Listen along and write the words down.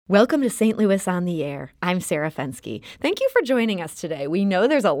Welcome to St. Louis on the Air. I'm Sarah Fenske. Thank you for joining us today. We know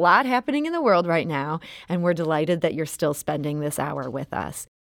there's a lot happening in the world right now, and we're delighted that you're still spending this hour with us.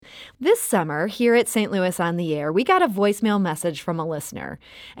 This summer, here at St. Louis on the Air, we got a voicemail message from a listener,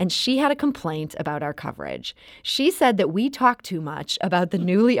 and she had a complaint about our coverage. She said that we talk too much about the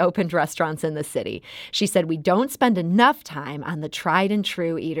newly opened restaurants in the city. She said we don't spend enough time on the tried and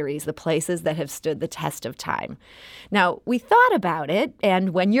true eateries, the places that have stood the test of time. Now, we thought about it, and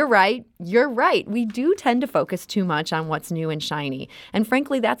when you're right, you're right. We do tend to focus too much on what's new and shiny, and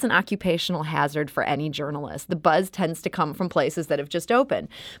frankly, that's an occupational hazard for any journalist. The buzz tends to come from places that have just opened.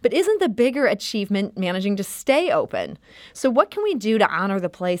 But isn't the bigger achievement managing to stay open? So what can we do to honor the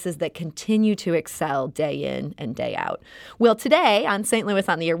places that continue to excel day in and day out? Well, today on St. Louis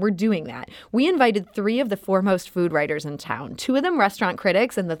on the Air, we're doing that. We invited 3 of the foremost food writers in town, 2 of them restaurant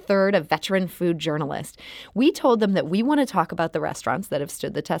critics and the 3rd a veteran food journalist. We told them that we want to talk about the restaurants that have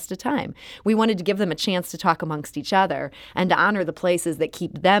stood the test of time. We wanted to give them a chance to talk amongst each other and to honor the places that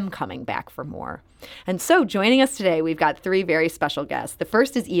keep them coming back for more. And so joining us today, we've got 3 very special guests. The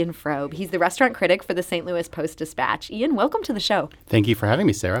first is Ian Frobe. He's the restaurant critic for the St. Louis Post-Dispatch. Ian, welcome to the show. Thank you for having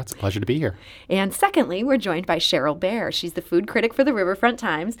me, Sarah. It's a pleasure to be here. And secondly, we're joined by Cheryl Bair. She's the food critic for the Riverfront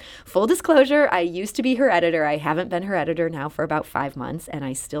Times. Full disclosure, I used to be her editor. I haven't been her editor now for about 5 months, and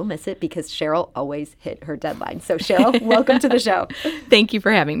I still miss it because Cheryl always hit her deadline. So Cheryl, welcome to the show. Thank you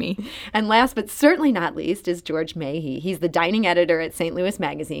for having me. And last but certainly not least is George Mahy. He's the dining editor at St. Louis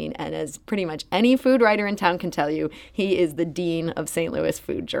Magazine, and as pretty much any food writer in town can tell you, he is the dean of St. Louis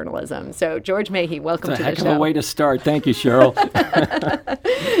food journalism. So George Mahy, welcome to the show. It's a heck of a way to start. Thank you, Cheryl.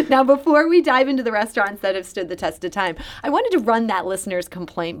 Now, before we dive into the restaurants that have stood the test of time, I wanted to run that listener's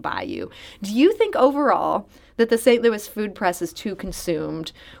complaint by you. Do you think overall that the St. Louis food press is too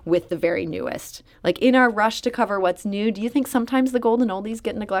consumed with the very newest? Like, in our rush to cover what's new, do you think sometimes the golden oldies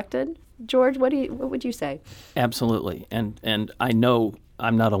get neglected? George, what would you say? Absolutely. And I know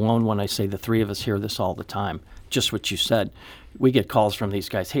I'm not alone when I say the 3 of us hear this all the time. Just what you said. We get calls from these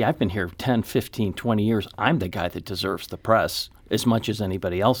guys. Hey, I've been here 10, 15, 20 years. I'm the guy that deserves the press as much as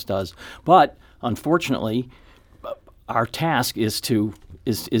anybody else does. But unfortunately, our task is to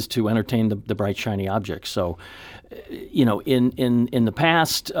entertain the bright, shiny objects. So, in the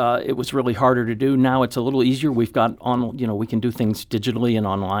past, it was really harder to do. Now it's a little easier. We've got we can do things digitally and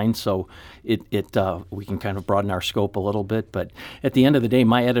online, so we can kind of broaden our scope a little bit. But at the end of the day,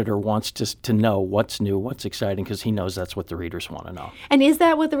 my editor wants to know what's new, what's exciting, because he knows that's what the readers want to know. And is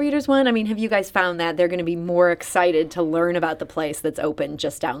that what the readers want? I mean, have you guys found that they're going to be more excited to learn about the place that's open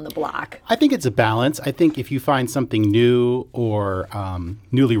just down the block? I think it's a balance. I think if you find something new or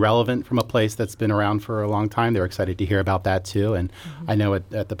newly relevant from a place that's been around for a long time, they're excited to hear about that too. And I know at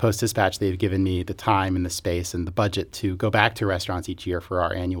the Post-Dispatch, they've given me the time and the space and the budget to go back to restaurants each year for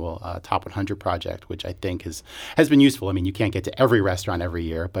our annual Top 100 project, which I think has been useful. I mean, you can't get to every restaurant every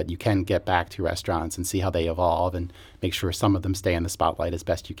year, but you can get back to restaurants and see how they evolve and make sure some of them stay in the spotlight as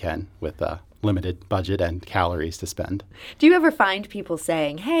best you can with limited budget and calories to spend. Do you ever find people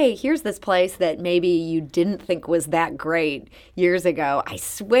saying, hey, here's this place that maybe you didn't think was that great years ago. I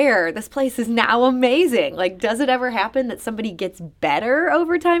swear this place is now amazing. Like, does it ever happen that somebody gets better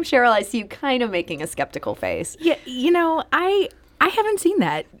over time? Cheryl, I see you kind of making a skeptical face. Yeah, I haven't seen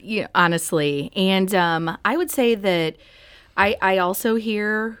that, honestly. And I would say that I also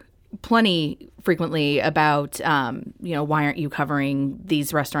hear plenty frequently about, why aren't you covering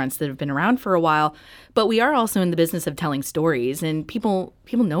these restaurants that have been around for a while? But we are also in the business of telling stories, and people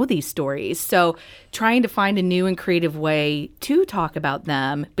know these stories. So trying to find a new and creative way to talk about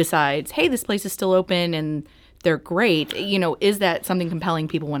them besides, hey, this place is still open and they're great, is that something compelling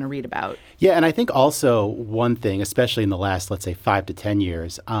people want to read about? Yeah, and I think also one thing, especially in the last, let's say, 5 to 10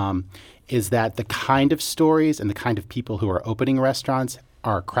 years, is that the kind of stories and the kind of people who are opening restaurants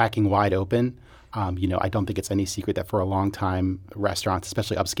are cracking wide open. I don't think it's any secret that for a long time, restaurants,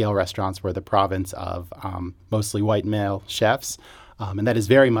 especially upscale restaurants, were the province of mostly white male chefs. And that is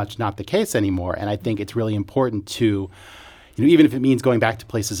very much not the case anymore. And I think it's really important to, even if it means going back to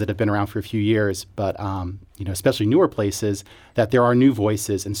places that have been around for a few years, but especially newer places, that there are new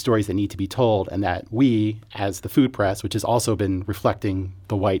voices and stories that need to be told, and that we, as the food press, which has also been reflecting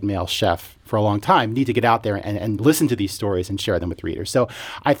the white male chef for a long time, need to get out there and listen to these stories and share them with readers. So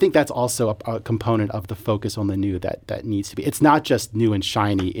I think that's also a component of the focus on the new that needs to be. It's not just new and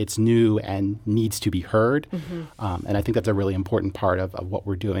shiny. It's new and needs to be heard. Mm-hmm. And I think that's a really important part of what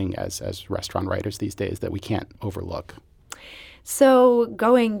we're doing as restaurant writers these days that we can't overlook. So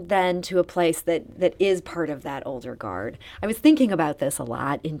going then to a place that is part of that older guard, I was thinking about this a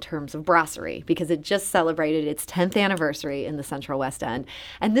lot in terms of Brasserie because it just celebrated its 10th anniversary in the Central West End.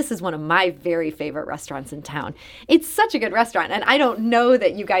 And this is one of my very favorite restaurants in town. It's such a good restaurant. And I don't know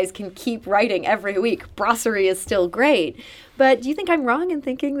that you guys can keep writing every week. Brasserie is still great. But do you think I'm wrong in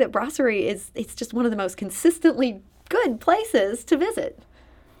thinking that Brasserie it's just one of the most consistently good places to visit?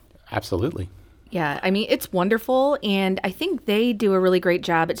 Absolutely. Yeah, I mean, it's wonderful, and I think they do a really great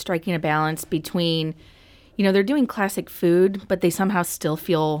job at striking a balance between, they're doing classic food, but they somehow still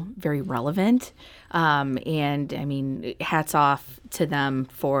feel very relevant. And, I mean, hats off to them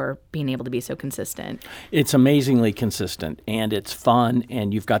for being able to be so consistent. It's amazingly consistent, and it's fun,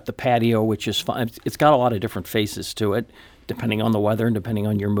 and you've got the patio, which is fun. It's got a lot of different faces to it, depending on the weather and depending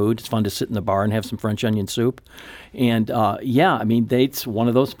on your mood. It's fun to sit in the bar and have some French onion soup. And, it's one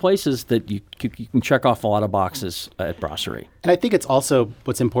of those places that you can check off a lot of boxes at Brasserie. And I think it's also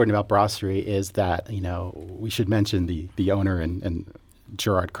what's important about Brasserie is that, we should mention the owner and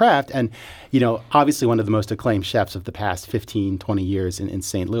Gerard Kraft. And, obviously one of the most acclaimed chefs of the past 15, 20 years in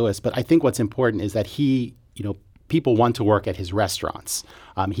St. Louis. But I think what's important is that he, people want to work at his restaurants.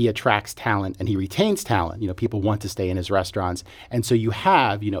 He attracts talent and he retains talent. People want to stay in his restaurants. And so you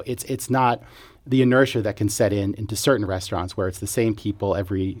have, it's not the inertia that can set into certain restaurants where it's the same people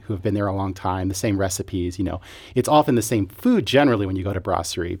who have been there a long time, the same recipes. It's often the same food generally when you go to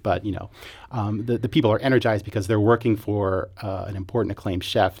Brasserie, but the people are energized because they're working for an important acclaimed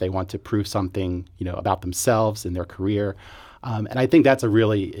chef. They want to prove something about themselves and their career. And I think that's a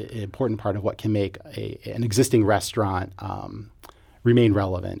really important part of what can make an existing restaurant remain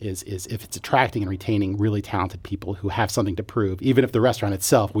relevant is if it's attracting and retaining really talented people who have something to prove, even if the restaurant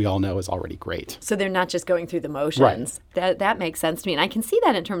itself, we all know, is already great. So they're not just going through the motions. Right. That makes sense to me. And I can see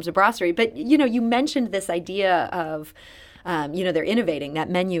that in terms of Brasserie. But, you mentioned this idea of they're innovating.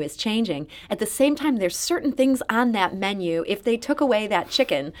 That menu is changing. At the same time, there's certain things on that menu. If they took away that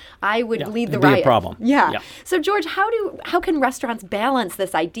chicken, I would lead the riot. It'd be a problem. Yeah. So, George, how can restaurants balance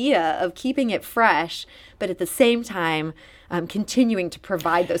this idea of keeping it fresh, but at the same time continuing to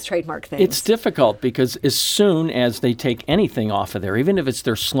provide those trademark things? It's difficult because as soon as they take anything off of there, even if it's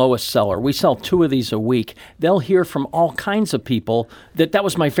their slowest seller, we sell 2 of these a week, they'll hear from all kinds of people that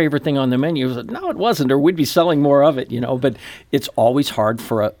was my favorite thing on the menu. No, it wasn't, or we'd be selling more of it, But it's always hard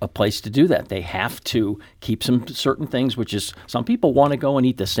for a place to do that. They have to keep some certain things, which is some people want to go and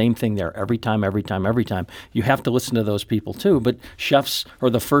eat the same thing there every time. You have to listen to those people too. But chefs are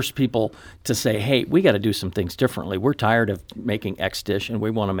the first people to say, hey, we got to do some things differently. We're tired of making X dish and we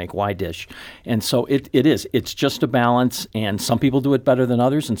want to make Y dish. And so it's just a balance, and some people do it better than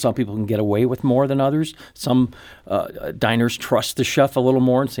others, and some people can get away with more than others. Some diners trust the chef a little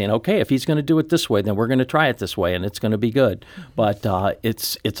more and saying, okay, if he's going to do it this way, then we're going to try it this way and it's going to be good. But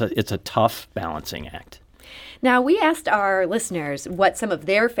it's a tough balancing act. Now, we asked our listeners what some of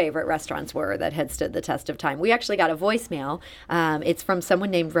their favorite restaurants were that had stood the test of time. We actually got a voicemail. It's from someone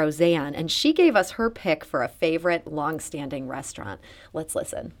named Roseanne, and she gave us her pick for a favorite long-standing restaurant. Let's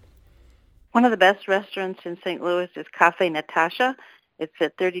listen. One of the best restaurants in St. Louis is Cafe Natasha. It's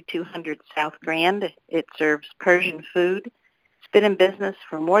at 3200 South Grand. It serves Persian food. It's been in business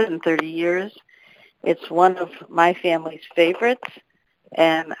for more than 30 years. It's one of my family's favorites,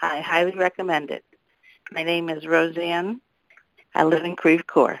 and I highly recommend it. My name is Roseanne. I live in Creve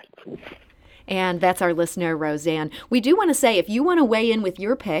Coeur. And that's our listener, Roseanne. We do want to say, if you want to weigh in with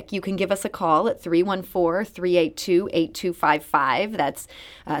your pick, you can give us a call at 314-382-8255. That's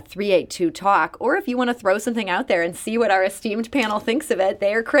 382-TALK. Or if you want to throw something out there and see what our esteemed panel thinks of it,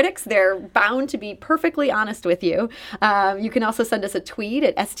 they are critics. They're bound to be perfectly honest with you. You can also send us a tweet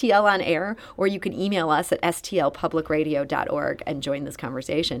at STL on air, or you can email us at stlpublicradio.org and join this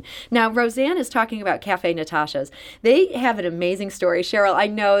conversation. Now, Roseanne is talking about Cafe Natasha's. They have an amazing story. Cheryl, I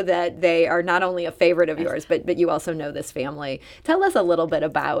know that they are not only a favorite of yours, but you also know this family. Tell us a little bit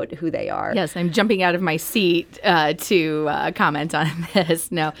about who they are. Yes, I'm jumping out of my seat to comment on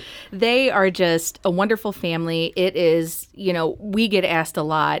this. No, they are just a wonderful family. It is, we get asked a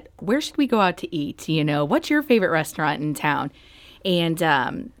lot, where should we go out to eat? What's your favorite restaurant in town? And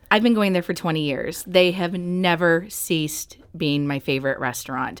I've been going there for 20 years. They have never ceased being my favorite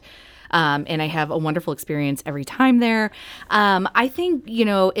restaurant. And I have a wonderful experience every time there. I think,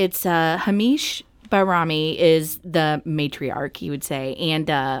 it's Hamish Bahrami is the matriarch, you would say. And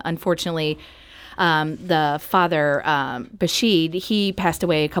unfortunately, the father, Bashid, he passed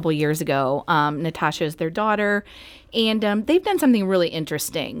away a couple years ago. Natasha is their daughter. And they've done something really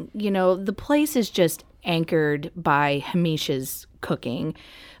interesting. The place is just anchored by Hamish's cooking.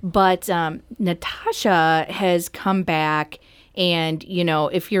 But Natasha has come back, and,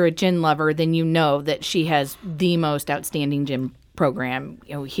 if you're a gin lover, then you know that she has the most outstanding gin program,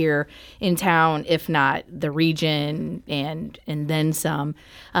 here in town, if not the region, and then some.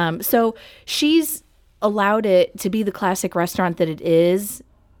 So she's allowed it to be the classic restaurant that it is,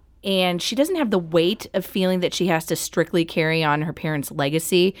 and she doesn't have the weight of feeling that she has to strictly carry on her parents'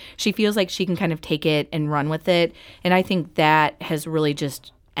 legacy. She feels like she can kind of take it and run with it, and I think that has really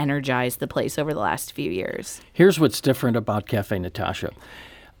just energized the place over the last few years. Here's what's different about Cafe Natasha.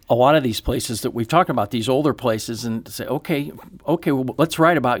 A lot of these places that we've talked about, these older places, and say, okay, well, let's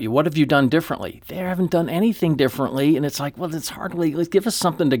write about you. What have you done differently? They haven't done anything differently, and it's like, well, it's hardly, let's give us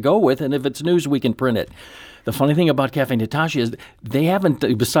something to go with, and if it's news, we can print it. The funny thing about Cafe Natasha is they haven't,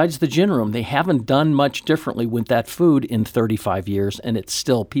 besides the gin room, they haven't done much differently with that food in 35 years, and it's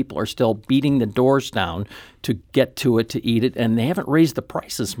still, people are still beating the doors down to get to it, to eat it, and they haven't raised the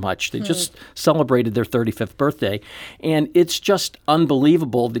prices much. They just celebrated their 35th birthday, and it's just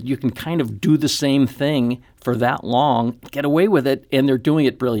unbelievable that you can kind of do the same thing for that long, get away with it, and they're doing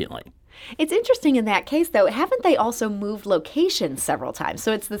it brilliantly. It's interesting in that case, though, haven't they also moved locations several times?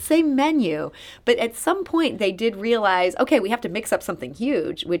 So it's the same menu, but at some point they did realize, okay, we have to mix up something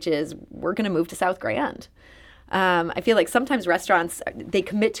huge, which is we're going to move to South Grand. I feel like sometimes restaurants, they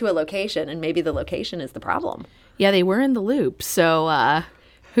commit to a location, and maybe the location is the problem. Yeah, they were in the Loop, so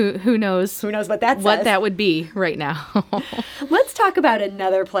who knows? Who knows what that says? What that would be right now. Let's talk about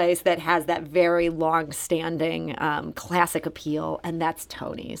another place that has that very long-standing classic appeal, and that's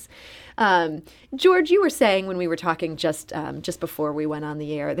Tony's. George, you were saying when we were talking just before we went on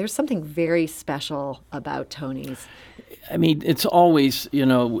the air, there's something very special about Tony's. I mean, it's always,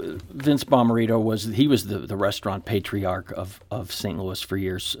 Vince Bomarito was the restaurant patriarch of St. Louis for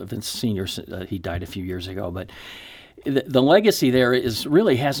years. Vince Sr., he died a few years ago, but the legacy there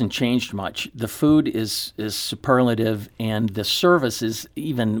really hasn't changed much. The food is superlative, and the service is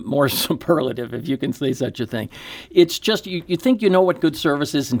even more superlative, if you can say such a thing. It's just, you think you know what good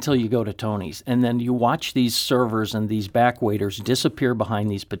service is until you go to Tony's, and then you watch these servers and these back waiters disappear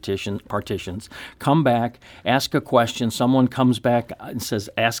behind these partitions, come back, ask a question, someone comes back and says,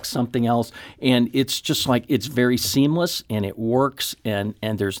 ask something else, and it's just like, it's very seamless, and it works, and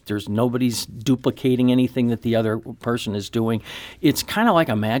there's nobody's duplicating anything that the other person is doing. It's kind of like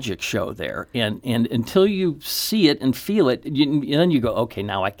a magic show there, and until you see it and feel it, then you go, okay,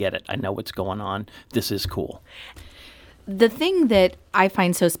 now I get it. I know what's going on. This is cool. The thing that I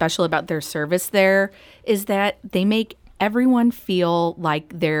find so special about their service there is that they make everyone feel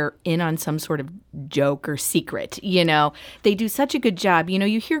like they're in on some sort of joke or secret. They do such a good job.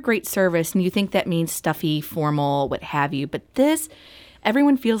 You hear great service and you think that means stuffy, formal, what have you, but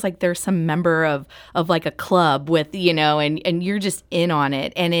everyone feels like they're some member of like a club with, and you're just in on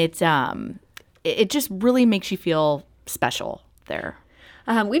it. And it just really makes you feel special there.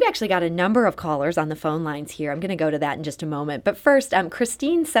 We've actually got a number of callers on the phone lines here. I'm going to go to that in just a moment. But first,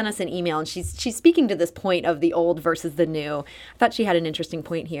 Christine sent us an email, and she's speaking to this point of the old versus the new. I thought she had an interesting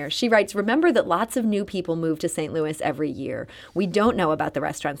point here. She writes, remember that lots of new people move to St. Louis every year. We don't know about the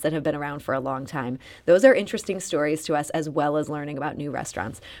restaurants that have been around for a long time. Those are interesting stories to us, as well as learning about new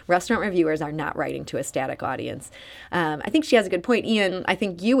restaurants. Restaurant reviewers are not writing to a static audience. I think she has a good point. Ian, I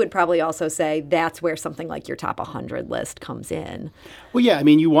think you would probably also say that's where something like your top 100 list comes in. Well, yeah, I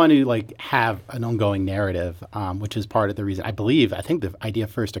mean, you want to have an ongoing narrative, which is part of the reason. I think the idea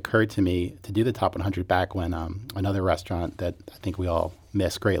first occurred to me to do the top 100 back when another restaurant that I think we all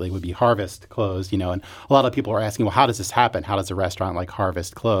miss greatly would be Harvest closed, and a lot of people are asking, well, how does this happen? How does a restaurant like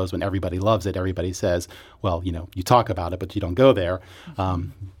Harvest close when everybody loves it? Everybody says, well, you talk about it, but you don't go there.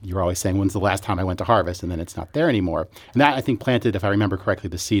 You're always saying, when's the last time I went to Harvest? And then it's not there anymore. And that, I think, planted, if I remember correctly,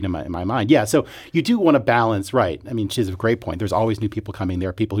 the seed in my mind. Yeah, so you do want to balance, right. I mean, she has a great point. There's always new people coming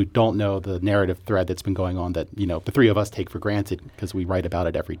there, people who don't know the narrative thread that's been going on that, the three of us take for granted because we write about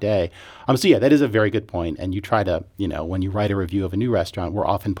it every day. So yeah, that is a very good point. And you try to, when you write a review of a new restaurant, we're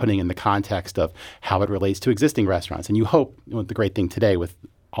often putting in the context of how it relates to existing restaurants. And you hope, the great thing today with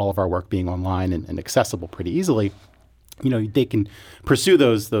all of our work being online and accessible pretty easily, they can pursue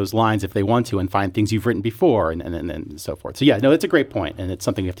those lines if they want to and find things you've written before and so forth. So yeah, no, that's a great point, and it's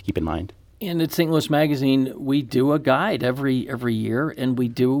something we have to keep in mind. And at St. Louis Magazine, we do a guide every year, and we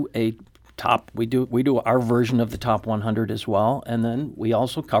do a top. We do our version of the top 100 as well, and then we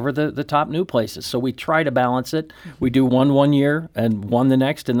also cover the top new places. So we try to balance it. We do one year and one the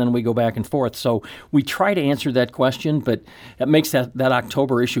next, and then we go back and forth. So we try to answer that question, but it makes that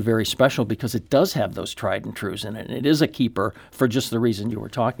October issue very special because it does have those tried and trues in it. And it is a keeper for just the reason you were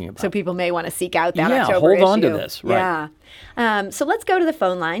talking about. So people may want to seek out that Yeah, October hold issue. on to this, right. Yeah. So let's go to the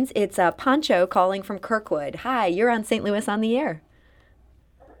phone lines. It's Pancho calling from Kirkwood. Hi, you're on St. Louis on the Air.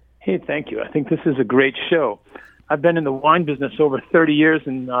 Hey, thank you. I think this is a great show. I've been in the wine business over 30 years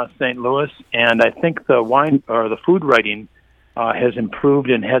in St. Louis, and I think the wine or the food writing has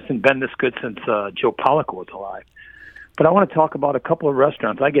improved and hasn't been this good since Joe Pollock was alive. But I want to talk about a couple of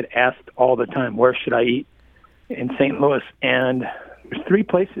restaurants. I get asked all the time, where should I eat in St. Louis? And there's 3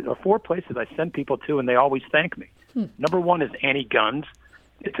 places or 4 places I send people to, and they always thank me. Number 1 is Annie Gunn's.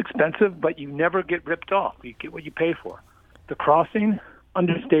 It's expensive, but you never get ripped off. You get what you pay for. The Crossing,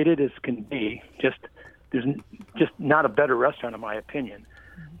 understated as can be, there's just not a better restaurant, in my opinion,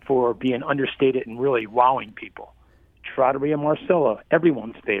 for being understated and really wowing people. Trattoria Marcella,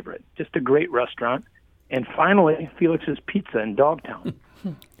 everyone's favorite. Just a great restaurant. And finally, Felix's Pizza in Dogtown.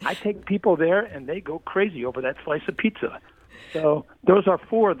 I take people there, and they go crazy over that slice of pizza. So those are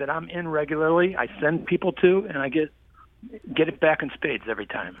 4 that I'm in regularly. I send people to, and I get it back in spades every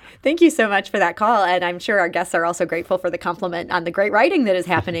time. Thank you so much for that call. And I'm sure our guests are also grateful for the compliment on the great writing that is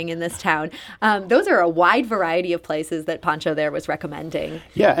happening in this town. Those are a wide variety of places that Pancho there was recommending.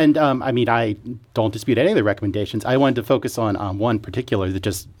 Yeah, and I don't dispute any of the recommendations. I wanted to focus on one particular that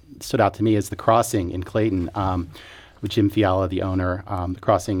just stood out to me as the Crossing in Clayton, with Jim Fiala, the owner. The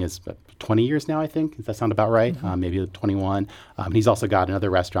Crossing is 20 years now, I think. Does that sound about right? Maybe 21. He's also got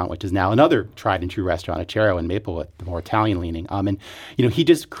another restaurant, which is now another tried and true restaurant, Acero in Maplewood, the more Italian leaning. And he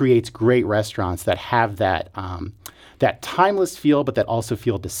just creates great restaurants that have that timeless feel, but that also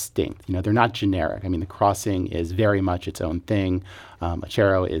feel distinct. They're not generic. The Crossing is very much its own thing.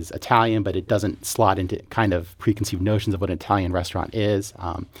 Acero is Italian, but it doesn't slot into kind of preconceived notions of what an Italian restaurant is.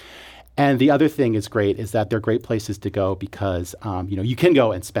 And the other thing is great is that they're great places to go because, you can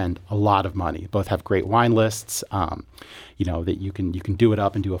go and spend a lot of money. Both have great wine lists, that you can do it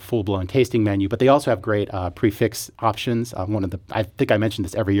up and do a full-blown tasting menu. But they also have great prefix options. I think I mention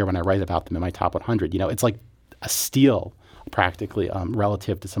this every year when I write about them in my top 100. It's like a steal practically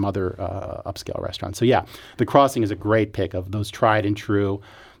relative to some other upscale restaurants. So yeah, the Crossing is a great pick of those tried and true.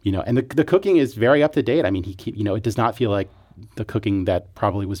 And the cooking is very up to date. It does not feel like the cooking that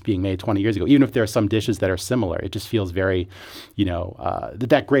probably was being made 20 years ago. Even if there are some dishes that are similar, it just feels very,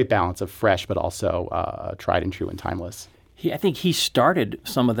 that great balance of fresh but also tried and true and timeless. I think he started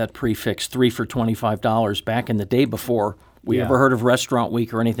some of that prefix 3 for $25 back in the day before we ever heard of Restaurant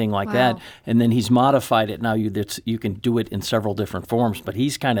Week or anything like that. And then he's modified it. Now you can do it in several different forms, but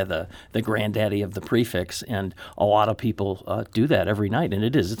he's kind of the granddaddy of the prefix, and a lot of people do that every night, and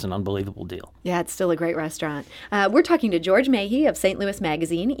it's an unbelievable deal. Yeah, it's still a great restaurant. We're talking to George Mayhe of St. Louis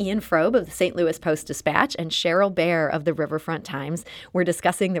Magazine, Ian Frobe of the St. Louis Post-Dispatch, and Cheryl Bair of the Riverfront Times. We're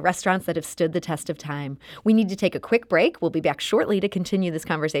discussing the restaurants that have stood the test of time. We need to take a quick break. We'll be back shortly to continue this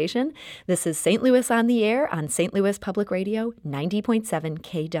conversation. This is St. Louis on the Air on St. Louis Public Radio. 90.7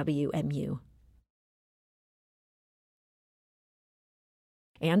 KWMU.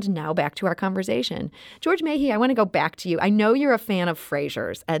 And now back to our conversation. George Mayhe, I want to go back to you. I know you're a fan of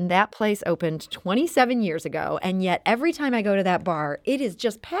Fraser's, and that place opened 27 years ago, and yet every time I go to that bar, it is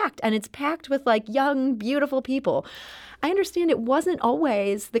just packed, and it's packed with young, beautiful people. I understand it wasn't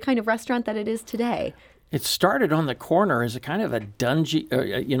always the kind of restaurant that it is today. It started on the corner as a kind of a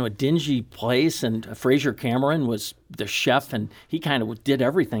dingy place, and Fraser Cameron was the chef, and he kind of did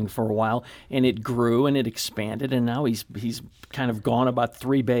everything for a while, and it grew and it expanded, and now he's kind of gone about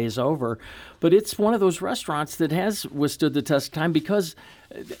 3 bays over. But it's one of those restaurants that has withstood the test of time because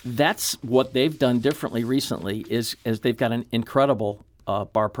that's what they've done differently recently is they've got an incredible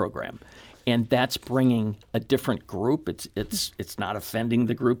bar program. And that's bringing a different group. It's not offending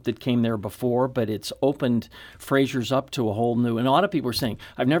the group that came there before, but it's opened Fraser's up to a whole new. And a lot of people are saying,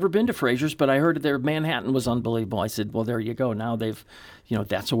 "I've never been to Fraser's, but I heard their Manhattan was unbelievable." I said, "Well, there you go. Now they've,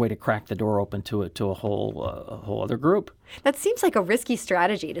 that's a way to crack the door open to a whole other group." That seems like a risky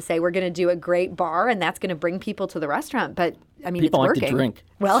strategy to say we're going to do a great bar and that's going to bring people to the restaurant. But I mean, People it's like working. to drink,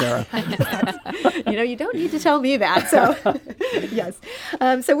 Well, Sarah. you don't need to tell me that. So, yes.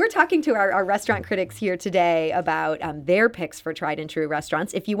 So we're talking to our restaurant critics here today about their picks for tried and true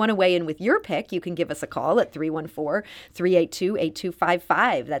restaurants. If you want to weigh in with your pick, you can give us a call at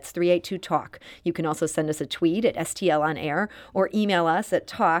 314-382-8255. That's 382-TALK. You can also send us a tweet at STL On Air or email us at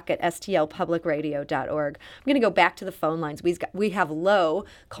talk@stlpublicradio.org. I'm going to go back to the phone lines. We have Lo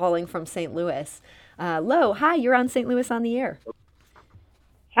calling from St. Louis. Lo, hi, you're on St. Louis on the Air.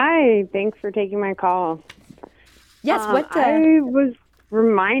 Hi, thanks for taking my call. Yes, I was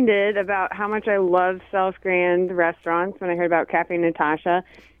reminded about how much I love South Grand restaurants when I heard about Cafe Natasha,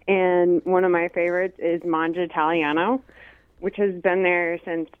 and one of my favorites is Mangia Italiano, which has been there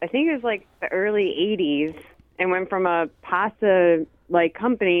since, I think it was like the early 80s, and went from a pasta-like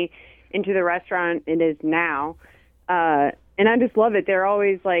company into the restaurant it is now. And I just love it. They're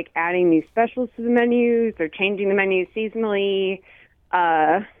always like adding new specials to the menus. They're changing the menus seasonally.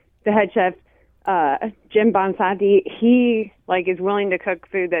 The head chef, Jim Bonsanti, he like is willing to cook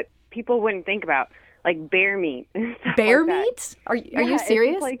food that people wouldn't think about, like bear meat. Bear meat? Are you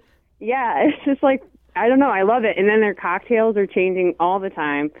serious? It's just like, I don't know. I love it. And then their cocktails are changing all the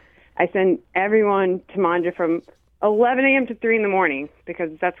time. I send everyone to Mangia from 11 a.m. to 3 in the morning because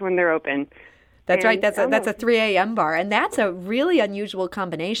that's when they're open. That's right. That's a 3 a.m. bar. And that's a really unusual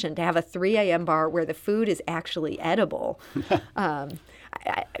combination to have a 3 a.m. bar where the food is actually edible. I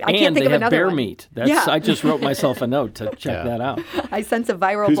can't think of another bear one. Meat. I just wrote myself a note to check that out. I sense a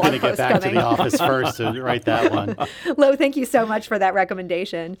viral Who's blog going to get post back coming. to the office first to write that one? Lo, thank you so much for that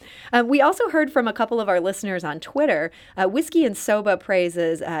recommendation. We also heard from a couple of our listeners on Twitter. Whiskey and Soba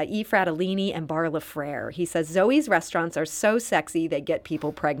praises E. Fratellini and Bar La Frere. He says, Zoe's restaurants are so sexy they get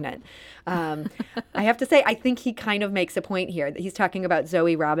people pregnant. I have to say, I think he kind of makes a point here. He's talking about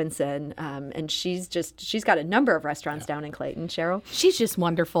Zoe Robinson, and she's got a number of restaurants down in Clayton. Cheryl? She's just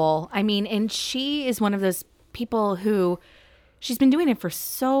wonderful. I mean, and she is one of those people who she's been doing it for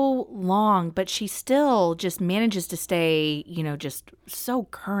so long, but she still just manages to stay, just so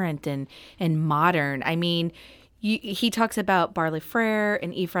current and modern. I mean, he talks about Bar La Frere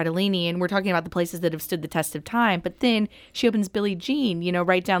and E. Fratellini, and we're talking about the places that have stood the test of time. But then she opens Billie Jean,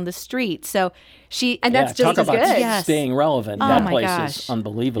 right down the street. So that's just talk as about good. Yes. Staying relevant. Oh that my place gosh. is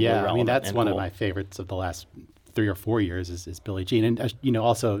unbelievably relevant. I mean, that's and one cool. of my favorites of the last 3 or 4 years is Billie Jean. And,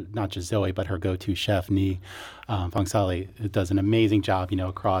 also not just Zoe, but her go-to chef, Ni Fongsali, who does an amazing job,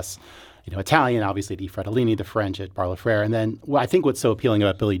 across, Italian, obviously, at E. Fratellini, the French at Bar La Frere. And then I think what's so appealing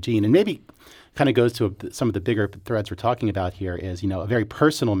about Billie Jean, and maybe kind of goes to some of the bigger threads we're talking about here, is, a very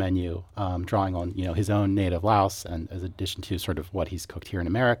personal menu, drawing on, his own native Laos, and as addition to sort of what he's cooked here in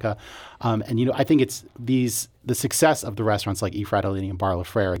America. I think it's the success of the restaurants like E. Fratellini and Bar La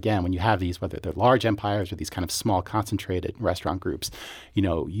Frere, again, when you have these, whether they're large empires or these kind of small concentrated restaurant groups,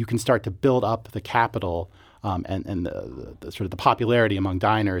 you can start to build up the capital and the sort of the popularity among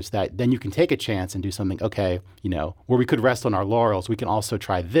diners, that then you can take a chance and do something, okay, where we could rest on our laurels, we can also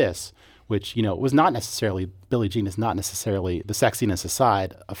try this, which, was not necessarily, Billie Jean is not necessarily, the sexiness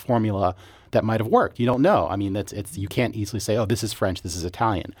aside, a formula that might have worked. You don't know. I mean, you can't easily say, oh, this is French, this is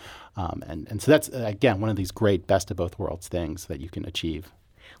Italian. And so that's, again, one of these great best of both worlds things that you can achieve.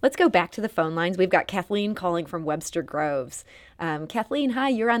 Let's go back to the phone lines. We've got Kathleen calling from Webster Groves. Kathleen, hi,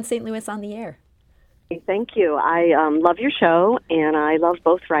 you're on St. Louis on the Air. Thank you. I love your show, and I love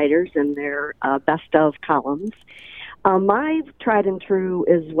both writers and their best of columns. My tried and true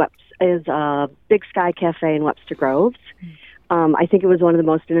is Big Sky Cafe in Webster Groves. I think it was one of the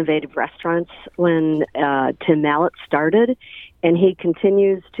most innovative restaurants when Tim Mallett started, and he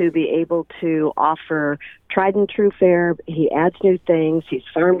continues to be able to offer tried and true fare. He adds new things. He's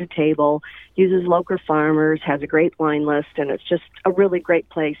farm to table, uses local farmers, has a great wine list, and it's just a really great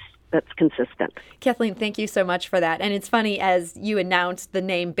place that's consistent. Kathleen, thank you so much for that. And it's funny, as you announced the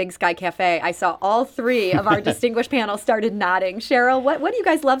name Big Sky Cafe, I saw all three of our distinguished panel started nodding. Cheryl, what do you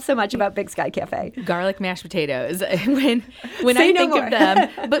guys love so much about Big Sky Cafe? Garlic mashed potatoes. when Say I no think more. of them,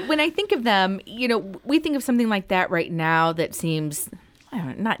 but when I think of them, we think of something like that right now that seems, I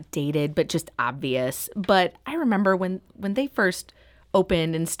don't know, not dated, but just obvious. But I remember when they first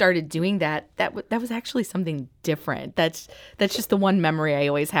opened and started doing that was actually something different. That's just the one memory I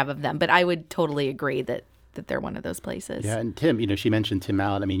always have of them. But I would totally agree that they're one of those places. Yeah, and Tim, she mentioned Tim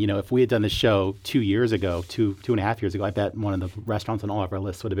Mallett. I mean, if we had done this show 2 years ago, two and a half years ago, I bet one of the restaurants on all of our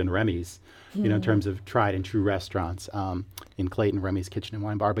lists would have been Remy's, in terms of tried and true restaurants in Clayton, Remy's Kitchen and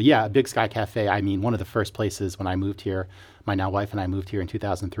Wine Bar. But yeah, Big Sky Cafe, I mean, one of the first places when I moved here, my now wife and I moved here in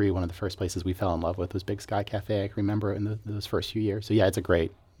 2003, one of the first places we fell in love with was Big Sky Cafe. I can remember in those first few years. So yeah, it's a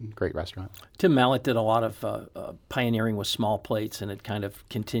great great restaurant. Tim Mallett did a lot of pioneering with small plates, and it kind of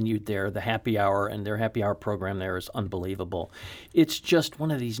continued there. The happy hour and their happy hour program there is unbelievable. It's just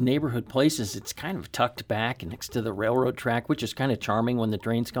one of these neighborhood places. It's kind of tucked back next to the railroad track, which is kind of charming when the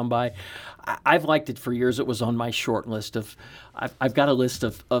trains come by. I've liked it for years. It was on my short list of. I've got a list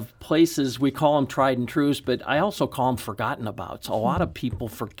of places. We call them tried and trues, but I also call them forgotten abouts. A lot of people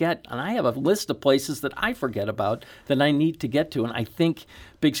forget, and I have a list of places that I forget about that I need to get to, and I think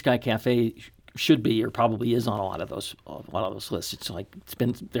Big Sky Cafe should be or probably is on a lot of those lists. It's like it's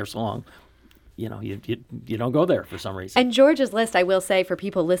been there so long. You know, you don't go there for some reason. And George's list, I will say for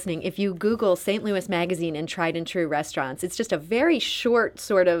people listening, if you Google St. Louis Magazine and Tried and True Restaurants, it's just a very short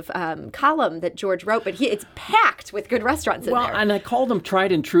sort of column that George wrote, but it's packed with good restaurants in there. Well, and I called them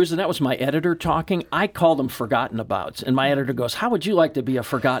Tried and Trues, and that was my editor talking. I called them Forgotten Abouts, and my editor goes, "How would you like to be a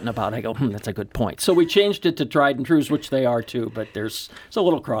Forgotten About?" I go, "That's a good point." So we changed it to Tried and Trues, which they are too, but there's a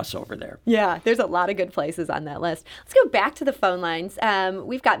little crossover there. Yeah, there's a lot of good places on that list. Let's go back to the phone lines.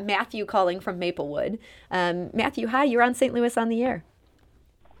 We've got Matthew calling from Maplewood. Matthew, hi, you're on St. Louis on the Air.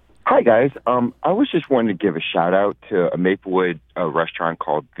 Hi, guys. I was just wanting to give a shout out to a Maplewood restaurant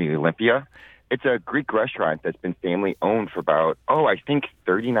called the Olympia. It's a Greek restaurant that's been family owned for about, I think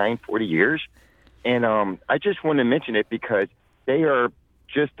 39, 40 years. And I just wanted to mention it because they are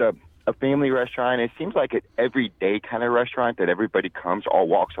just a family restaurant. It seems like an everyday kind of restaurant that everybody comes, all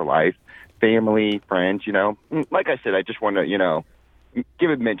walks of life, family, friends, Like I said, I just want to, give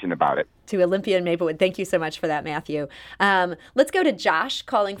a mention about it. To Olympia and Maplewood. Thank you so much for that, Matthew. Let's go to Josh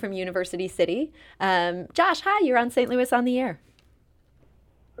calling from University City. Josh, hi, you're on St. Louis on the Air.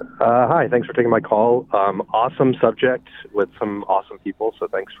 Hi, thanks for taking my call. Awesome subject with some awesome people, so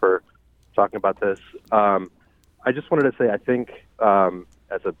thanks for talking about this. I just wanted to say, I think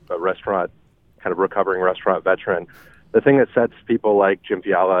as a restaurant, kind of recovering restaurant veteran, the thing that sets people like Jim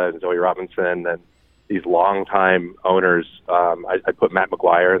Fiala and Zoe Robinson and these longtime owners, I put Matt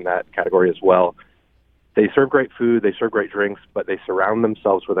McGuire in that category as well. They serve great food, they serve great drinks, but they surround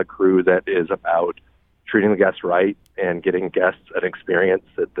themselves with a crew that is about treating the guests right and getting guests an experience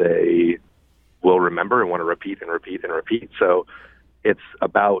that they will remember and want to repeat and repeat and repeat. So it's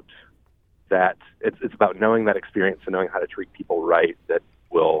about that. It's about knowing that experience and knowing how to treat people right that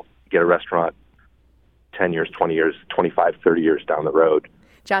will get a restaurant 10 years, 20 years, 25, 30 years down the road.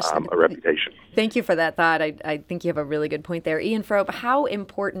 Josh, a reputation. Thank you for that thought. I think you have a really good point there. Ian Frobe, how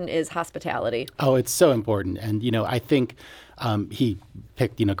important is hospitality? Oh, it's so important. And, I think he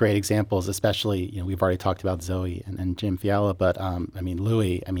picked, great examples, especially, we've already talked about Zoe and Jim Fiala, but,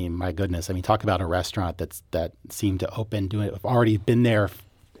 Louis, my goodness. Talk about a restaurant that seemed to open, I've already been there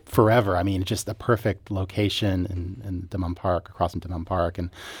forever. Just a perfect location in Demum Park, across from Demum Park. And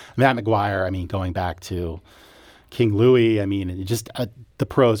Matt McGuire, going back to King Louis, just the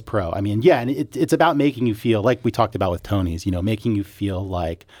pro's pro. And it's about making you feel like we talked about with Tony's, making you feel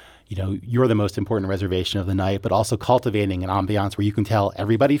like, you're the most important reservation of the night, but also cultivating an ambiance where you can tell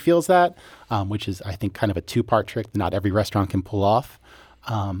everybody feels that, which is, I think, kind of a two-part trick that not every restaurant can pull off.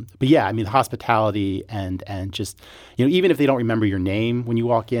 But yeah, hospitality and just, even if they don't remember your name when you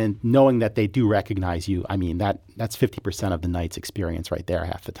walk in, knowing that they do recognize you, that's 50% of the night's experience right there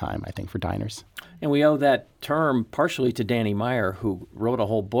half the time, I think, for diners. And we owe that term partially to Danny Meyer, who wrote a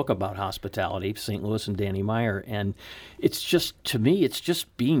whole book about hospitality, St. Louis and Danny Meyer. And it's just, to me, it's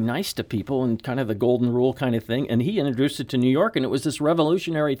just being nice to people and kind of the golden rule kind of thing. And he introduced it to New York, and it was this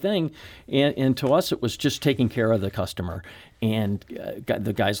revolutionary thing. And to us, it was just taking care of the customer. And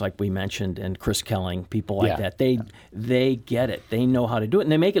the guys like we mentioned and Chris Kelling, people like that, they get it. They know how to do it,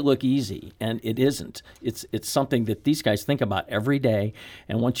 and they make it look easy. And it isn't. It's something that these guys think about every day.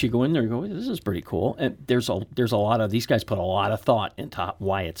 And once you go in there, you go, this is pretty cool. And there's a lot of, these guys put a lot of thought into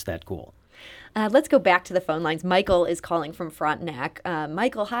why it's that cool. Let's go back to the phone lines. Michael is calling from Frontenac.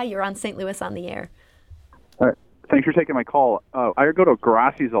 Michael, hi, you're on St. Louis on the Air. Thanks for taking my call. I go to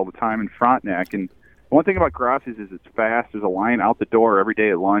Grassi's all the time in Frontenac, and one thing about Grassi's is it's fast. There's a line out the door every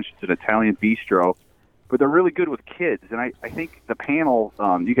day at lunch. It's an Italian bistro, but they're really good with kids. And I think the panel,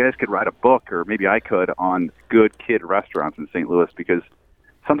 you guys could write a book, or maybe I could, on good kid restaurants in St. Louis, because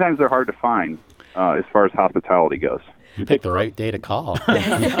sometimes they're hard to find as far as hospitality goes. You picked the right day to call.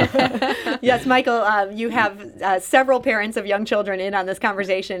 Yes, Michael, you have several parents of young children in on this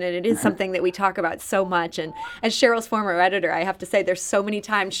conversation, and it is something that we talk about so much. And as Cheryl's former editor, I have to say there's so many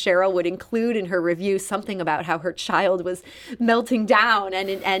times Cheryl would include in her review something about how her child was melting down,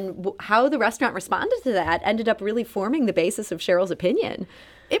 and how the restaurant responded to that ended up really forming the basis of Cheryl's opinion.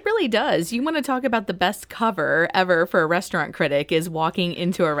 It really does. You want to talk about the best cover ever for a restaurant critic is walking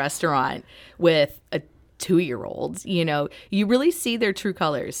into a restaurant with a 2-year-olds. You really see their true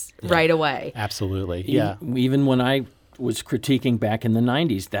colors right away. Absolutely. Yeah. Even when I was critiquing back in the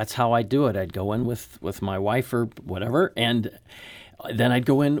 90s, that's how I do it. I'd go in with my wife or whatever, and then I'd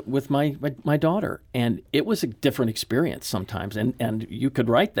go in with my daughter, and it was a different experience sometimes. And you could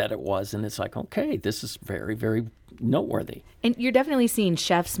write that it was, and it's like, okay, this is very, very noteworthy. And you're definitely seeing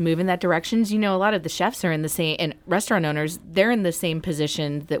chefs move in that direction. A lot of the chefs are in the same, and restaurant owners, they're in the same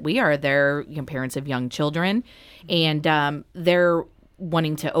position that we are. They're parents of young children, and they're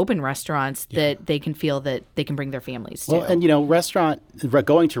wanting to open restaurants that they can feel that they can bring their families to. Well, and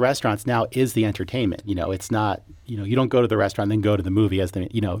going to restaurants now is the entertainment. It's not, you don't go to the restaurant and then go to the movie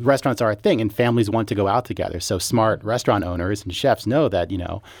restaurants are a thing, and families want to go out together. So smart restaurant owners and chefs know that,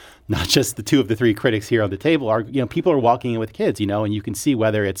 not just the two of the three critics here on the table are, people are walking in with kids, and you can see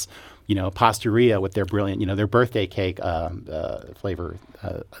whether it's, Pastaria with their brilliant, their birthday cake flavor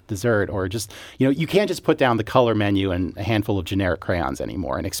dessert, or just, you can't just put down the color menu and a handful of generic crayons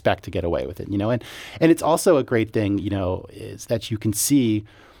anymore and expect to get away with it, and it's also a great thing, is that you can see,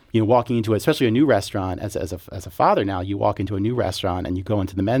 walking into especially a new restaurant as a father now, you walk into a new restaurant and you go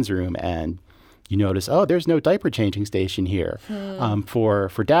into the men's room and you notice, there's no diaper changing station here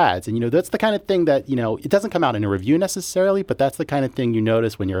for dads. And, that's the kind of thing that, it doesn't come out in a review necessarily, but that's the kind of thing you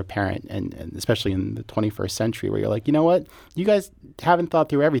notice when you're a parent, and especially in the 21st century, where you're like, you know what, you guys haven't thought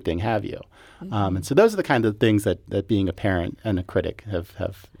through everything, have you? And so those are the kind of things that being a parent and a critic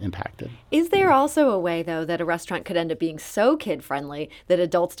have impacted. Is there also a way, though, that a restaurant could end up being so kid-friendly that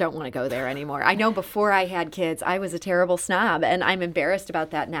adults don't want to go there anymore? I know before I had kids, I was a terrible snob, and I'm embarrassed about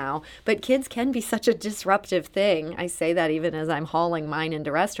that now. But kids can be such a disruptive thing. I say that even as I'm hauling mine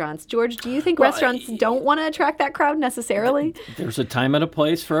into restaurants. George, do you think restaurants don't want to attract that crowd necessarily? There's a time and a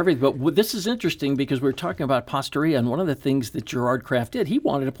place for everything. But this is interesting because we're talking about Pastaria, and one of the things that Gerard Kraft did, he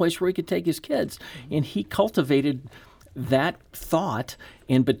wanted a place where he could take his kids. And he cultivated that thought,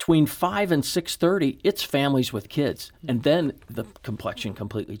 and between 5 and 6:30, it's families with kids. And then the complexion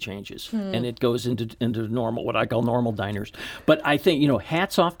completely changes, and it goes into normal, what I call normal diners. But I think,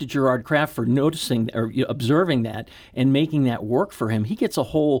 hats off to Gerard Kraft for noticing or observing that and making that work for him. He gets a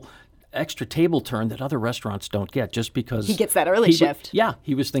whole extra table turn that other restaurants don't get just because he gets that early shift. Yeah,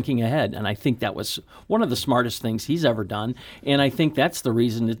 he was thinking ahead, and I think that was one of the smartest things he's ever done. And I think that's the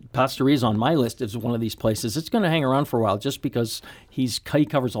reason that Pastaria is on my list as one of these places. It's going to hang around for a while just because he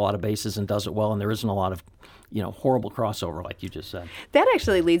covers a lot of bases and does it well, and there isn't a lot of horrible crossover like you just said. That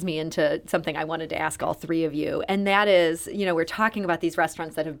actually leads me into something I wanted to ask all three of you, and that is, we're talking about these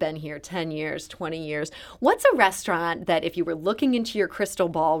restaurants that have been here 10 years, 20 years. What's a restaurant that if you were looking into your crystal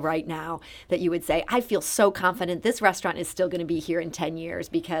ball right now that you would say, I feel so confident this restaurant is still going to be here in 10 years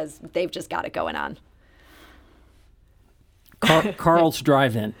because they've just got it going on? Carl's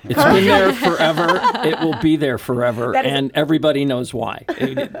Drive-In. It's been there forever. It will be there forever, and everybody knows why.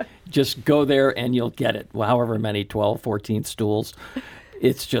 Just go there and you'll get it. However many, 12, 14 stools.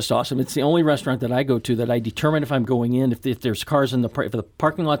 It's just awesome. It's the only restaurant that I go to that I determine if I'm going in. If there's cars in if the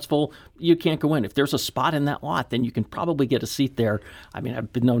parking lot's full, you can't go in. If there's a spot in that lot, then you can probably get a seat there. I mean,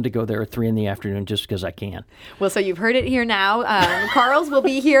 I've been known to go there at 3 p.m. just because I can. Well, so you've heard it here now. Carl's will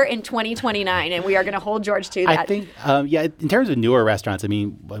be here in 2029, and we are going to hold George to that. I think, in terms of newer restaurants, I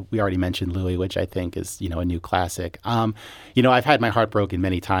mean, we already mentioned Louis, which I think is, a new classic. I've had my heart broken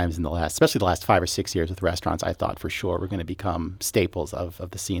many times especially the last 5 or 6 years with restaurants. I thought for sure were going to become staples of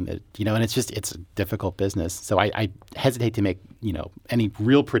the scene that, and it's a difficult business. So I hesitate to make, any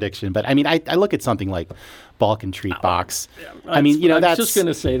real prediction. But I mean, I look at something like Balkan Treat Box. I mean, I was that's just going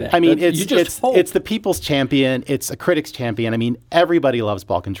to say that. I mean, it's the people's champion. It's a critic's champion. I mean, everybody loves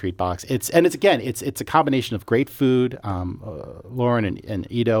Balkan Treat Box. It's a combination of great food. Lauren and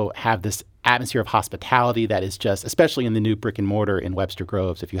Ido have this atmosphere of hospitality that is just, especially in the new brick and mortar in Webster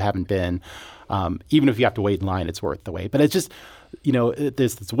Groves, if you haven't been, even if you have to wait in line, it's worth the wait. But it's just,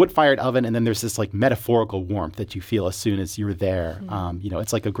 there's this wood-fired oven, and then there's this like metaphorical warmth that you feel as soon as you're there.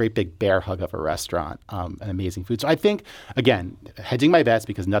 It's like a great big bear hug of a restaurant, and amazing food. So I think, again, hedging my bets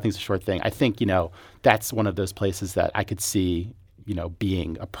because nothing's a short thing. I think, that's one of those places that I could see,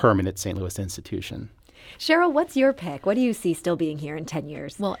 being a permanent St. Louis institution. Cheryl, what's your pick? What do you see still being here in 10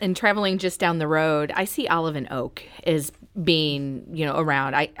 years? Well, in traveling just down the road, I see Olive and Oak as being,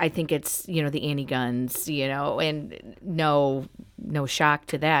 around. I think it's, the Annie Guns, and no shock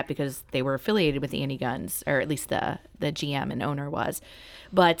to that because they were affiliated with Annie Guns, or at least the GM and owner was.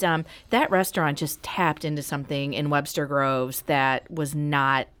 But that restaurant just tapped into something in Webster Groves that was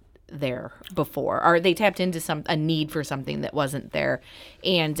not there before, or they tapped into a need for something that wasn't there,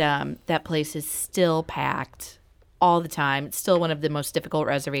 and that place is still packed all the time. It's still one of the most difficult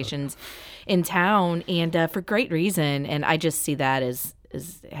reservations in town, and for great reason. And I just see that as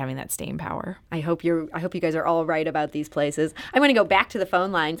having that staying power. I hope you guys are all right about these places. I'm going to go back to the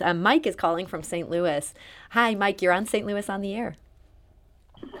phone lines. Mike is calling from St. Louis. Hi, Mike. You're on St. Louis on the Air.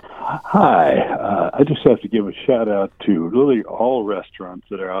 Hi. I just have to give a shout out to really all restaurants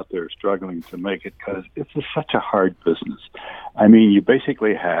that are out there struggling to make it, because it's such a hard business. I mean, you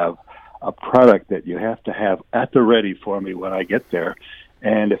basically have a product that you have to have at the ready for me when I get there.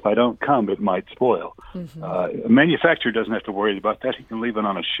 And if I don't come, it might spoil. Mm-hmm. A manufacturer doesn't have to worry about that. He can leave it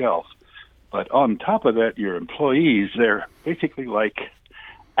on a shelf. But on top of that, your employees, they're basically like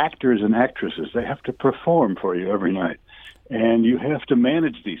actors and actresses. They have to perform for you every night. And you have to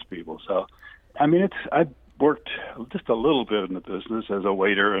manage these people. So, I mean, I've worked just a little bit in the business as a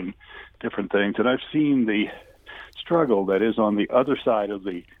waiter and different things, and I've seen the struggle that is on the other side of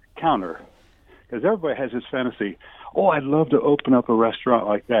the counter. Because everybody has this fantasy, I'd love to open up a restaurant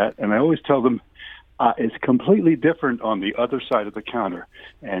like that. And I always tell them, it's completely different on the other side of the counter.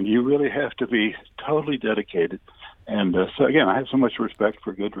 And you really have to be totally dedicated. And so, again, I have so much respect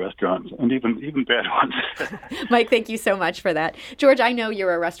for good restaurants and even bad ones. Mike, thank you so much for that. George, I know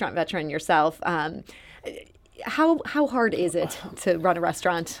you're a restaurant veteran yourself. How hard is it to run a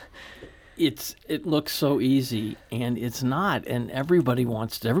restaurant? It looks so easy, and it's not. And everybody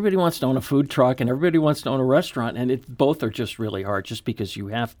wants to own a food truck, and everybody wants to own a restaurant, and both are just really hard, just because you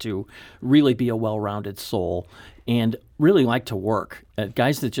have to really be a well-rounded soul and really like to work.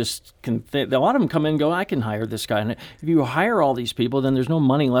 Guys that just can, a lot of them come in and go, I can hire this guy. And if you hire all these people, then there's no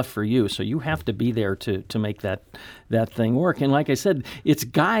money left for you. So you have to be there to make that thing work. And like I said, it's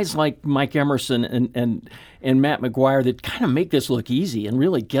guys like Mike Emerson and Matt McGuire that kind of make this look easy and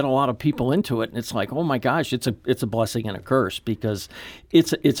really get a lot of people into it. And it's like, oh my gosh, it's a blessing and a curse, because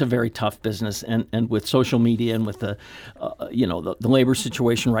it's a very tough business. And with social media and with the labor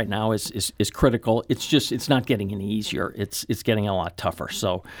situation right now is critical. It's not getting any easier. It's getting a lot tougher.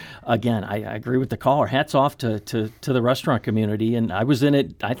 So again, I agree with the caller. Hats off to the restaurant community. And I was in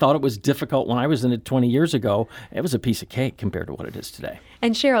it. I thought it was difficult when I was in it 20 years ago. It was a piece of cake compared to what it is today.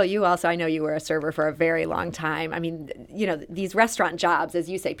 And Cheryl, you also, I know you were a server for a very long time. I mean, these restaurant jobs, as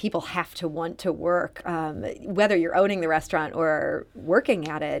you say, people have to want to work, whether you're owning the restaurant or working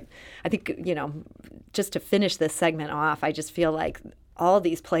at it. I think, just to finish this segment off, I just feel like all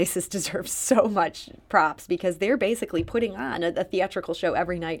these places deserve so much props, because they're basically putting on a theatrical show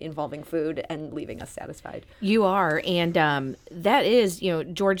every night involving food and leaving us satisfied. You are. And that is,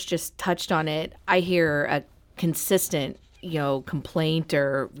 George just touched on it. I hear a consistent complaint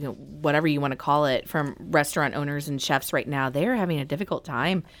or whatever you want to call it from restaurant owners and chefs right now. They're having a difficult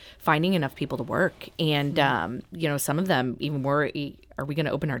time finding enough people to work. And, some of them even worry, are we going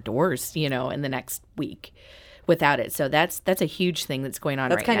to open our doors, in the next week without it? So that's a huge thing that's going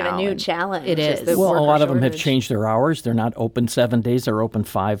on right now. That's kind of a new challenge. It is. Well, a lot of them have changed their hours. They're not open 7 days. They're open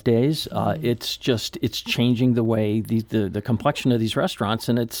 5 days. It's changing the way the complexion of these restaurants,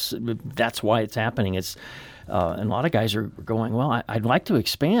 and that's why it's happening. And a lot of guys are going, well, I'd like to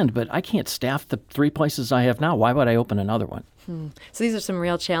expand, but I can't staff the 3 places I have now. Why would I open another one? So these are some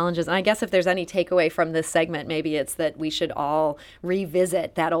real challenges. And I guess if there's any takeaway from this segment, maybe it's that we should all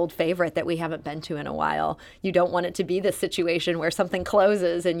revisit that old favorite that we haven't been to in a while. You don't want it to be this situation where something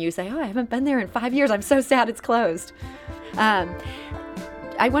closes and you say, I haven't been there in 5 years. I'm so sad it's closed.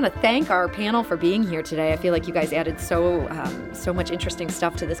 I want to thank our panel for being here today. I feel like you guys added so much interesting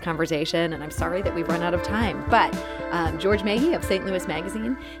stuff to this conversation, and I'm sorry that we've run out of time. But George Magee of St. Louis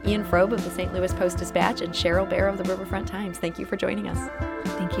Magazine, Ian Frobe of the St. Louis Post-Dispatch, and Cheryl Bair of the Riverfront Times, thank you for joining us.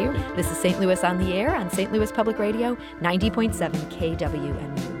 Thank you. This is St. Louis on the Air on St. Louis Public Radio, 90.7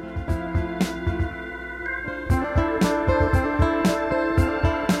 KWMU.